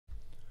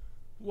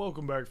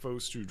Welcome back,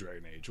 folks, to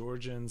Dragon Age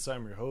Origins.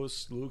 I'm your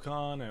host,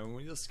 Lucan, and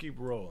we just keep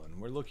rolling.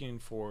 We're looking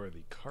for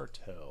the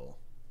cartel.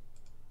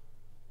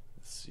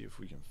 Let's see if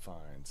we can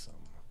find some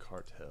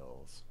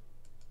cartels.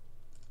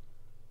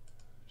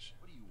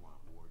 What do you want,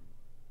 Warden?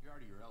 You're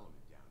out of your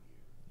element down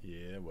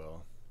here. Yeah,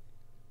 well.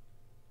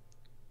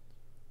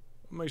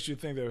 What makes you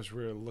think that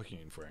we're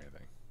looking for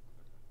anything?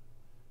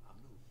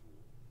 I'm no fool.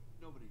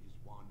 Nobody just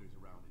wanders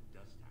around in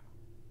Dusttown.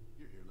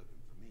 You're here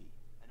looking for me,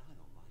 and I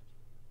don't like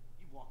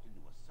it. You've walked into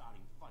a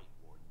sodding fight,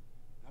 Warden.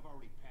 I've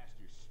already passed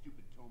your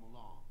stupid tome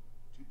along.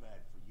 Too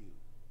bad for you.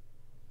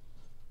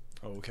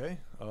 Okay,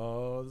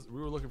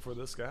 we were looking for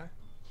this guy.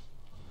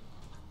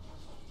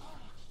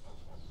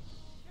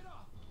 Get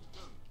off!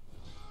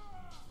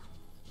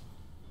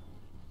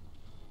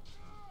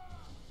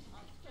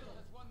 Hospital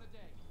has won the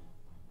day.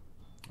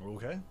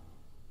 Okay.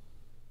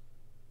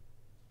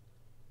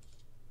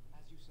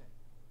 As you say.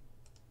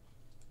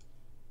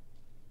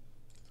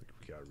 Looks like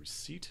we got a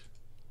receipt.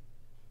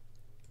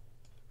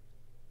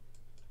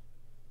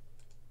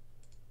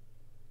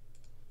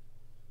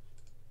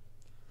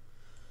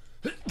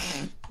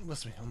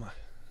 Must be, oh my.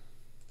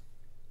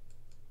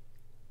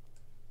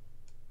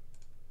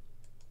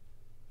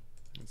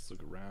 Let's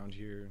look around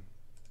here.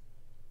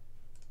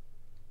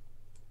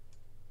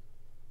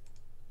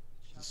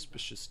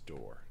 Suspicious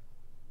door.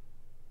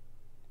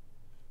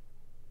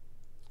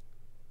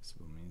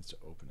 Possible means to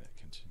open it.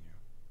 Continue.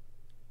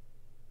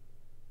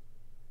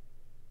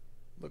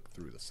 Look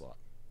through the slot.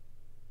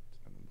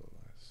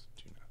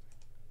 Do nothing.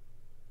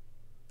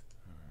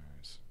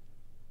 Alright.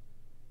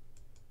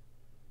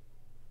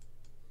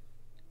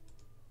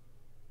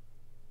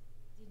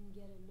 Didn't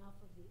get enough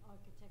of the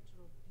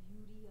architectural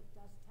beauty of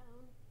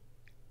Dusttown?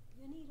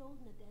 You need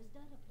old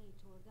Nadezhda to play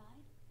tour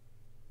guide?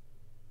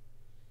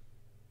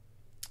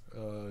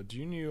 Do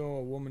you know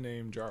a woman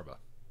named Jarba?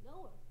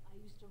 Know her. I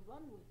used to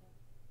run with her.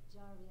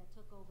 Jarvia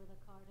took over the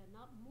Carta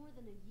not more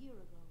than a year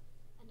ago,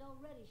 and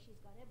already she's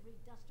got every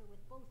duster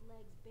with both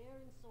legs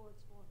bearing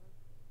swords for her.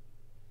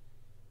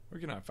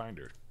 Where can I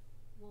find her?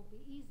 Won't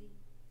be easy.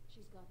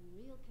 She's gotten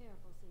real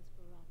careful since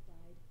Barat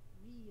died.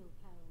 Real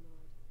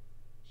paranoid.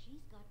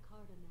 She's got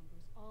Carta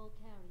members all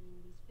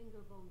carrying these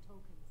fingerbone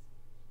tokens.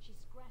 She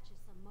scratches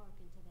some mark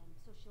into them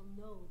so she'll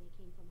know they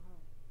came from her.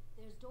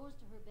 There's doors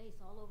to her base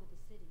all over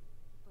the city,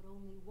 but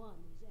only one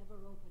is ever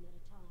open at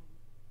a time.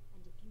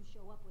 And if you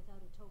show up without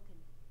a token,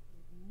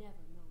 you'd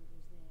never know it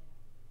was there.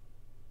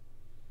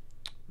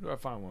 Where do I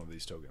find one of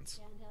these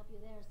tokens? Can't help you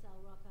there,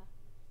 Salraka.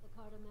 The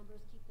Carta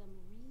members keep them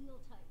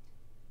real tight.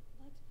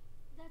 But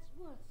that's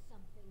worth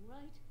something,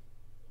 right?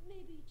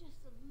 Maybe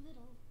just a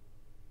little.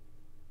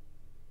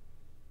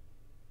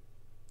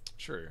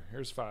 Sure,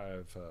 here's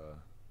 5.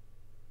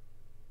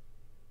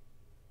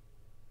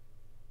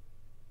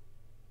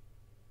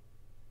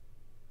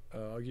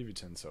 I'll give you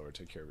 10 silver.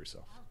 Take care of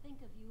yourself. I'll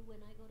think of you when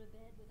I go to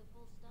bed with a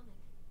full stomach.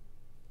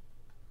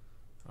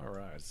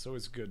 Alright, it's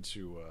always good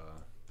to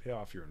pay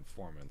off your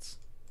informants.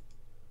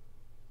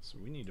 So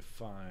we need to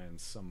find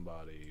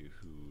somebody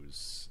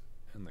who's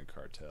in the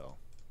cartel.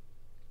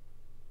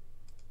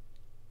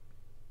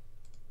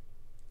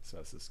 So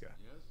that's this guy.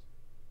 Yes?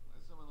 Why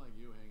is someone like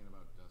you hanging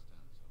about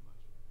Dusttown so much?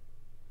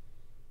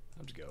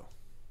 How'd you go?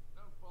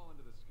 Don't fall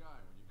into the sky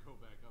when you go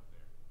back up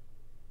there.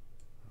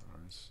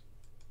 Alright.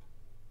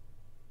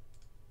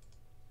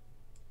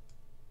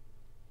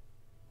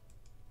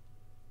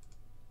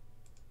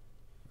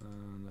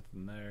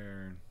 Nothing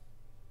there.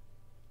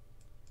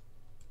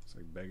 Looks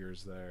like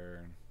beggars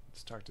there.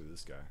 Let's talk to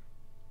this guy.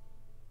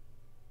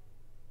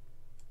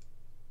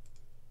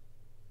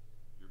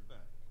 You're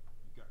back.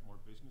 You got more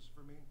business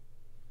for me?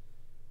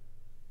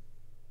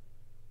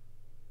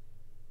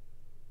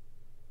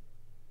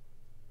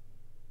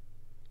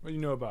 What do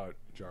you know about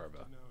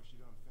Jarba? No, she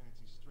don't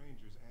fancy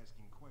strangers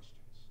asking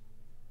questions.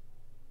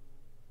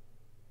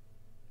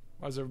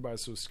 Why is everybody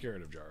so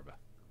scared of Jarba?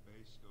 Her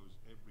base goes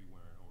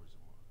everywhere in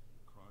Orzammar.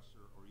 You cross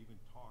her or even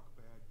talk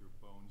bad, your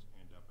bones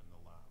end up in the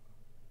lava.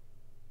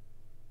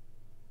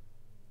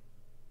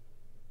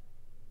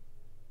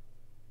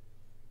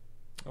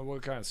 Oh,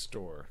 what kind of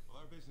store?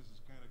 Well, our business is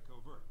kind of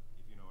covert,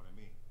 if you know what I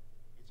mean.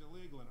 It's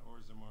illegal in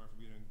Orzammar for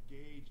me to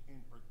engage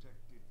in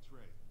protected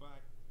trade, but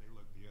they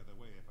look the other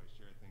way if I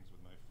share things with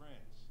my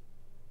friends.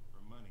 For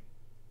money.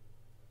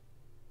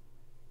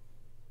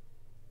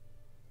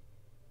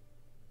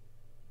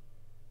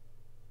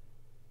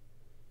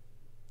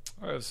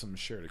 I have some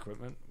shared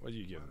equipment. What do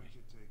you give Why me? don't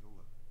you take a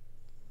look?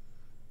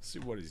 See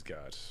what he's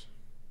got.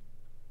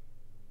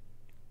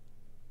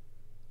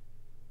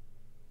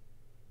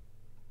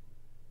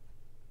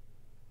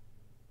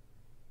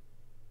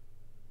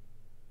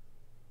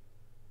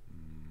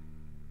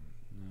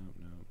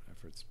 No.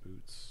 Efforts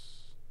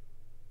boots.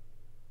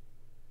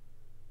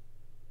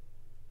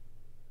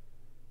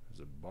 There's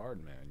a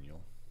bard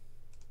manual.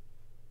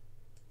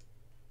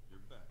 You're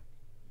back.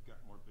 You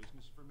got more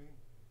business for me?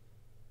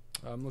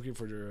 I'm looking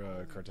for your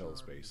Only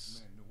cartel's Jarvis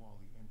base. men knew all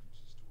the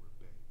entrances to her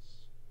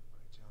base. But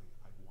I tell you,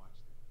 I've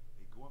watched them.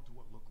 They go up to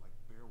what look like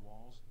bare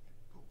walls and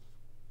poof,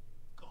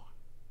 gone.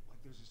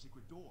 Like there's a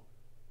secret door.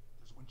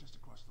 There's There's one just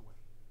across the way.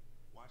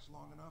 Watch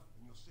long enough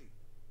and you'll see.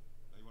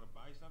 Now you want to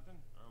buy something,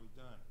 or are we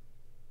done?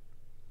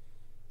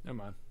 Never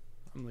mind.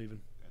 I'm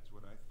leaving. That's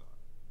what I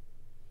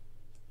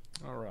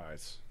thought. Alright.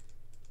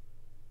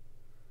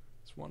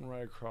 There's one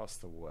right across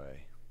the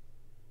way.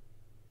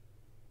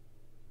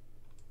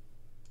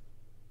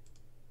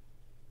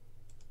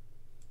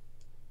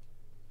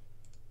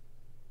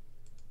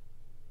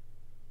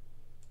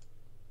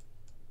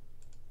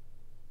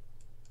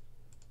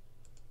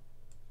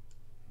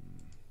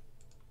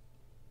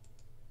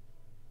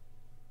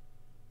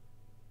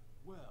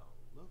 Well,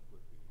 look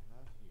what we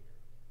have here.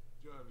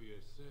 Jarvia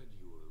said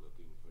you were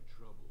looking for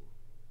trouble.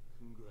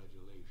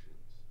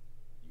 Congratulations.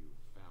 You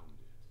found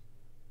it.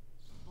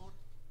 Support.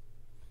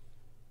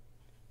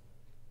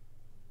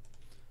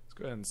 Let's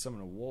go ahead and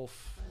summon a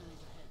wolf.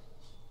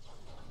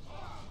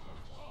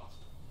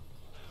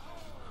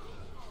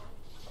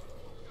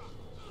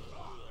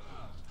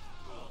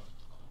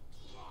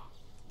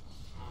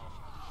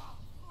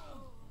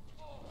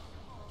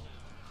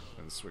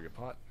 And swig a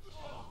pot.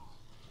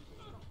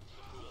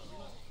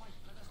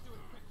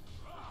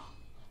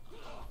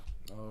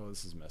 Oh,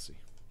 this is messy.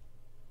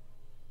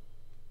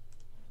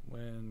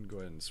 When, go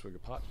ahead and swig a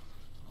pot.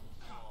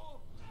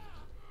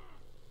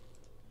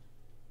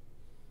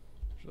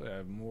 Actually, I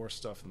have more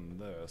stuff than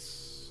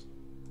this.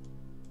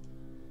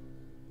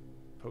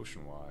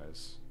 Potion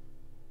wise.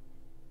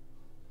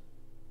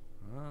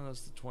 Oh,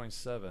 that's the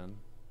 27.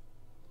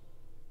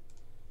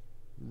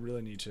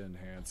 Really need to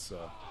enhance,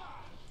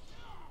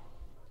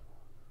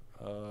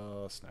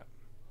 snap.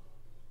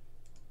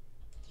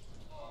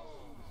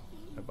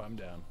 Yep, I'm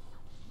down.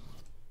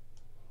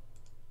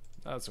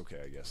 That's okay,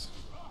 I guess.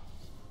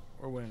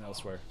 We're winning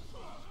elsewhere.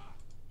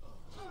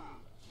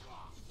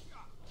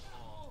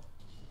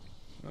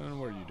 And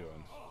what are you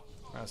doing?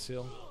 Mass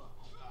heal?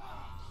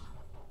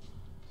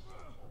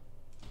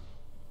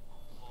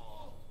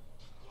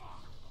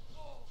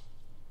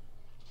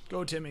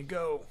 Go, Timmy,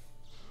 go!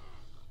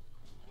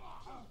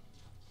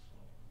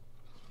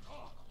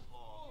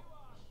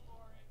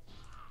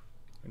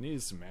 I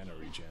need some mana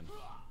regen.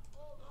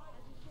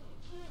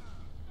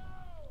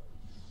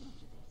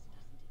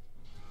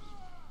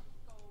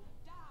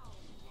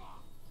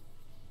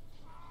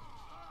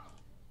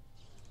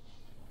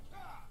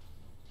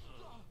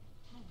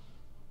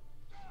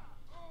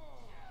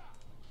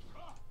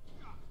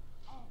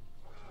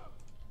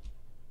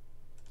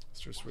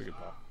 Let's just swig a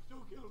pop.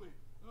 Don't kill me.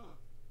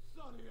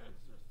 Sonny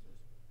ancestors.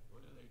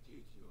 What do they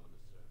teach you on the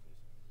surface?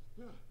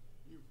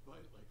 You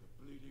fight like a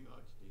bleeding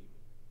archdemon.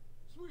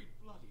 Sweet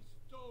bloody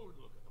stone,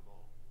 look at them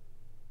all.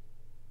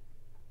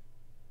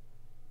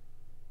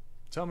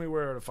 Tell me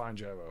where to find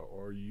Java,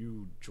 or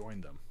you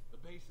join them.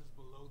 The base is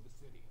below the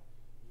city.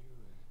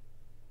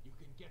 You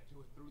can get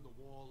to it through the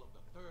wall of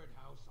the third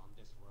house on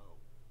this row.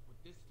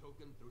 Put this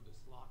token through the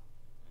slot,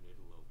 and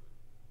it'll open.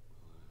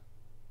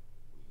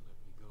 Will you let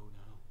me go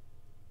now?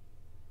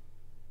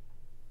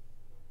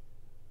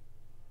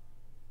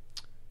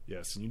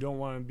 Yes, and you don't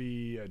want to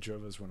be at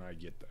Jova's when I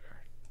get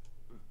there.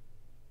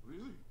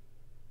 Really?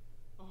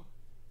 Oh,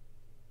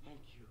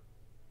 thank you.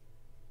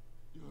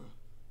 You're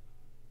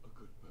a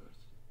good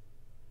person.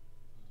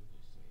 How do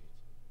they say it?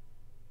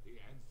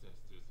 The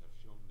ancestors have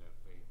shown their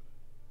favor.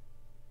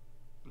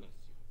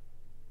 Bless you.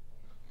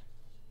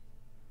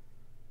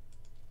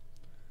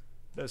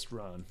 Best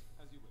run.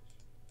 As you wish.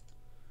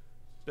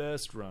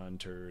 Best run,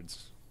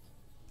 turds.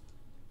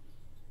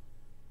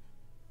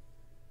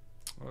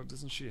 Oh,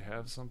 doesn't she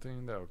have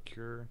something that'll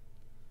cure?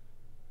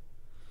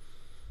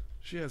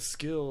 She has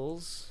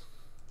skills.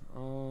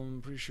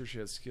 Pretty sure she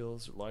has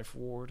skills. Life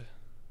ward.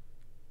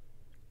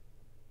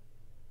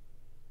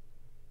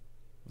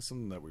 That's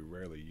something that we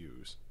rarely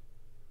use.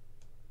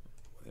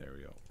 There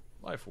we go.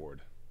 Life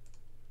ward.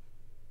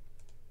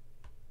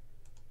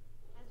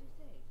 As you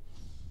say.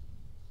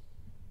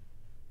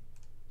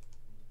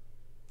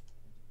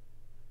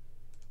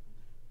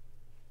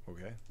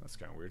 Okay, that's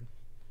kind of weird.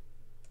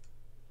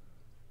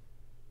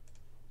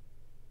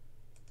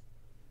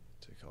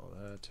 Take all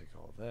that, take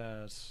all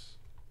that.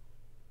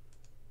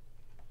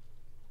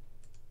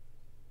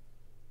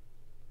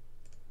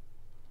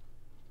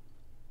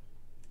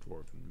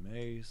 Dwarven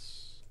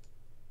mace.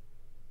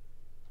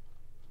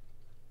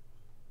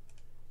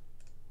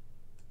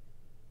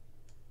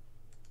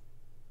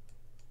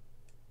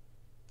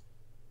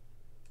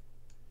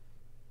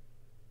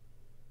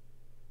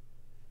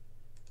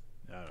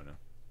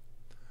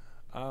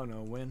 I don't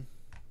know when.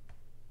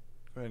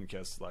 Go ahead and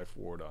cast Life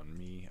Ward on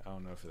me. I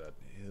don't know if that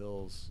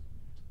heals.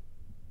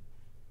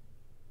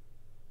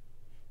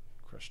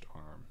 Crushed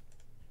arm.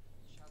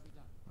 Shall be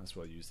done. Might as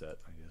well use that,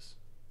 I guess.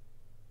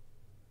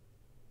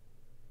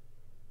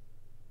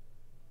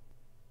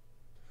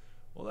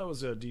 Well, that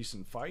was a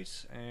decent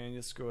fight, and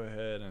let's go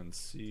ahead and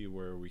see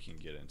where we can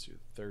get into.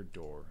 Third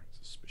door,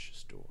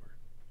 suspicious door.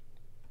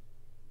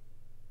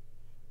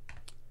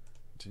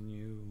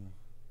 Continue.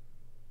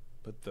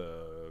 Put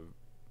the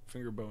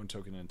finger bone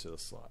token into the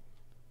slot.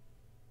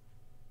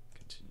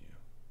 Continue.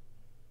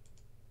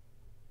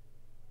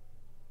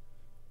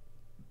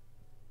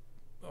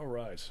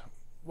 Alright.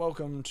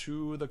 welcome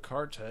to the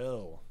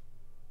cartel.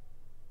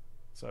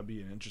 So that'd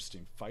be an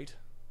interesting fight.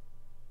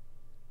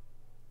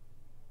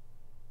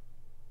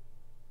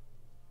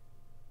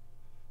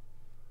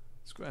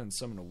 Let's go ahead and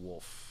summon a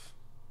wolf.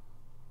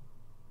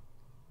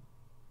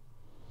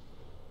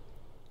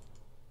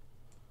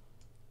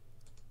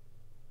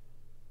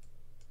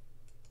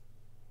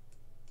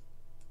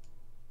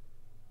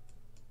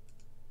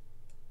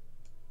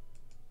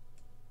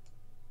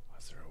 Why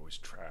is there always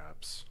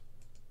traps?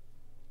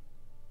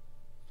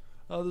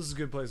 Oh, this is a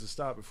good place to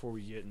stop before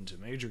we get into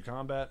major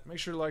combat. Make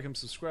sure to like and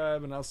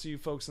subscribe, and I'll see you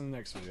folks in the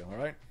next video,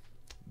 alright?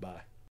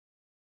 Bye.